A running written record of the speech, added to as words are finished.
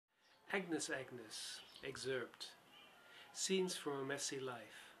Agnes, Excerpt, Scenes from a Messy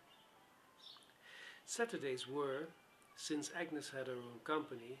Life. Saturdays were, since Agnes had her own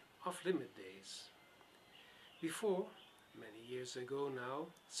company, off-limit days. Before, many years ago now,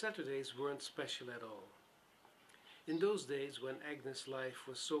 Saturdays weren't special at all. In those days when Agnes' life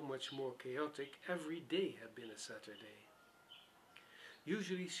was so much more chaotic, every day had been a Saturday.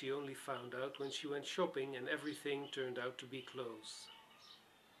 Usually she only found out when she went shopping and everything turned out to be closed.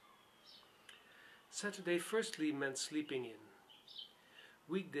 Saturday firstly meant sleeping in.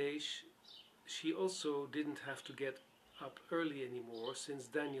 Weekdays she also didn't have to get up early anymore since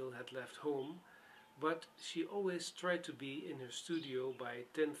Daniel had left home, but she always tried to be in her studio by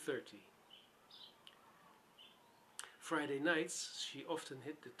 10:30. Friday nights she often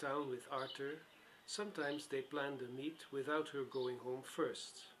hit the town with Arthur. Sometimes they planned a meet without her going home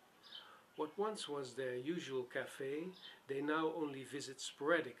first. What once was their usual cafe, they now only visit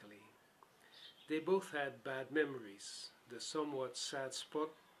sporadically. They both had bad memories. The somewhat sad spot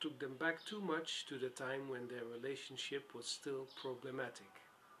took them back too much to the time when their relationship was still problematic.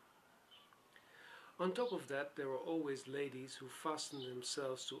 On top of that, there were always ladies who fastened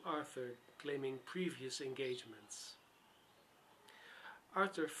themselves to Arthur, claiming previous engagements.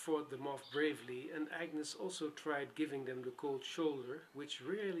 Arthur fought them off bravely, and Agnes also tried giving them the cold shoulder, which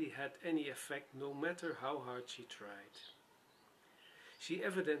rarely had any effect no matter how hard she tried. She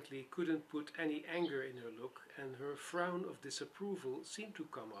evidently couldn't put any anger in her look, and her frown of disapproval seemed to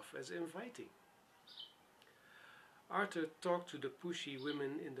come off as inviting. Arthur talked to the pushy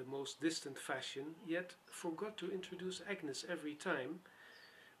women in the most distant fashion, yet forgot to introduce Agnes every time,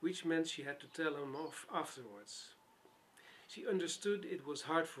 which meant she had to tell him off afterwards. She understood it was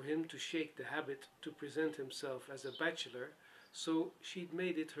hard for him to shake the habit to present himself as a bachelor, so she'd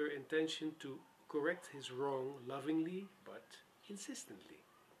made it her intention to correct his wrong lovingly but insistently.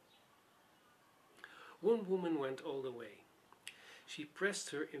 One woman went all the way. She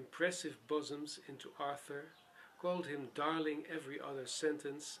pressed her impressive bosoms into Arthur, called him darling every other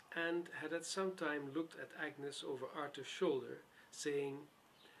sentence, and had at some time looked at Agnes over Arthur's shoulder, saying,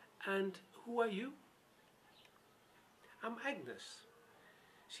 "And who are you?" "I'm Agnes,"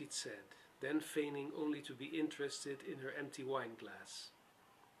 she'd said, then feigning only to be interested in her empty wine glass.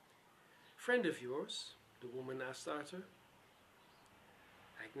 "Friend of yours?" the woman asked Arthur.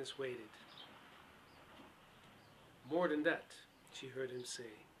 Agnes waited. "More than that," she heard him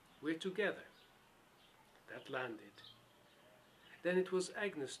say. "We're together." That landed. Then it was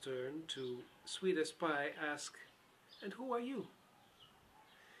Agnes' turn to, sweet as pie, ask, "And who are you?"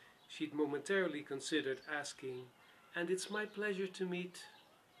 She'd momentarily considered asking, "And it's my pleasure to meet,"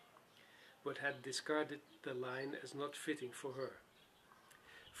 but had discarded the line as not fitting for her.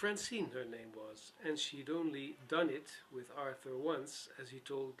 Francine her name was, and she'd only done it with Arthur once, as he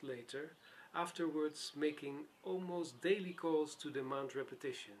told later, afterwards making almost daily calls to demand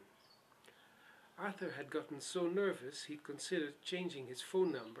repetition. Arthur had gotten so nervous he'd considered changing his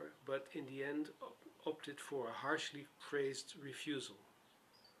phone number, but in the end opted for a harshly phrased refusal.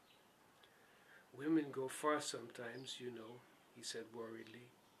 "Women go far sometimes, you know," he said worriedly.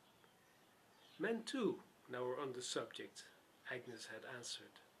 "Men too, now we're on the subject," Agnes had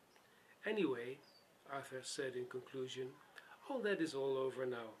answered. "Anyway," Arthur said in conclusion, "all that is all over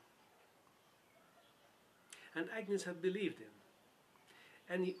now." And Agnes had believed him.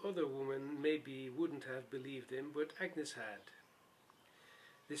 Any other woman maybe wouldn't have believed him, but Agnes had.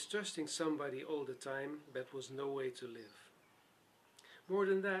 Distrusting somebody all the time, that was no way to live. More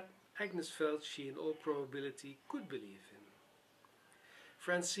than that, Agnes felt she in all probability could believe him.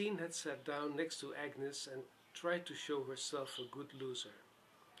 Francine had sat down next to Agnes and tried to show herself a good loser.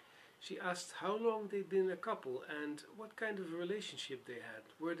 She asked how long they'd been a couple and what kind of a relationship they had.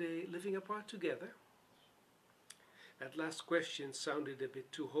 Were they living apart together? That last question sounded a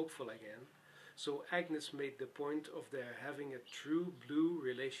bit too hopeful again, so Agnes made the point of their having a true blue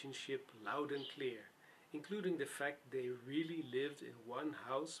relationship loud and clear, including the fact they really lived in one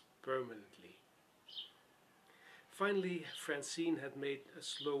house permanently. Finally, Francine had made a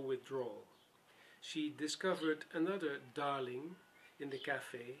slow withdrawal. She discovered another darling in the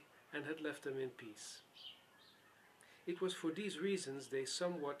cafe and had left them in peace. It was for these reasons they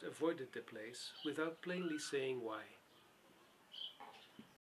somewhat avoided the place, without plainly saying why.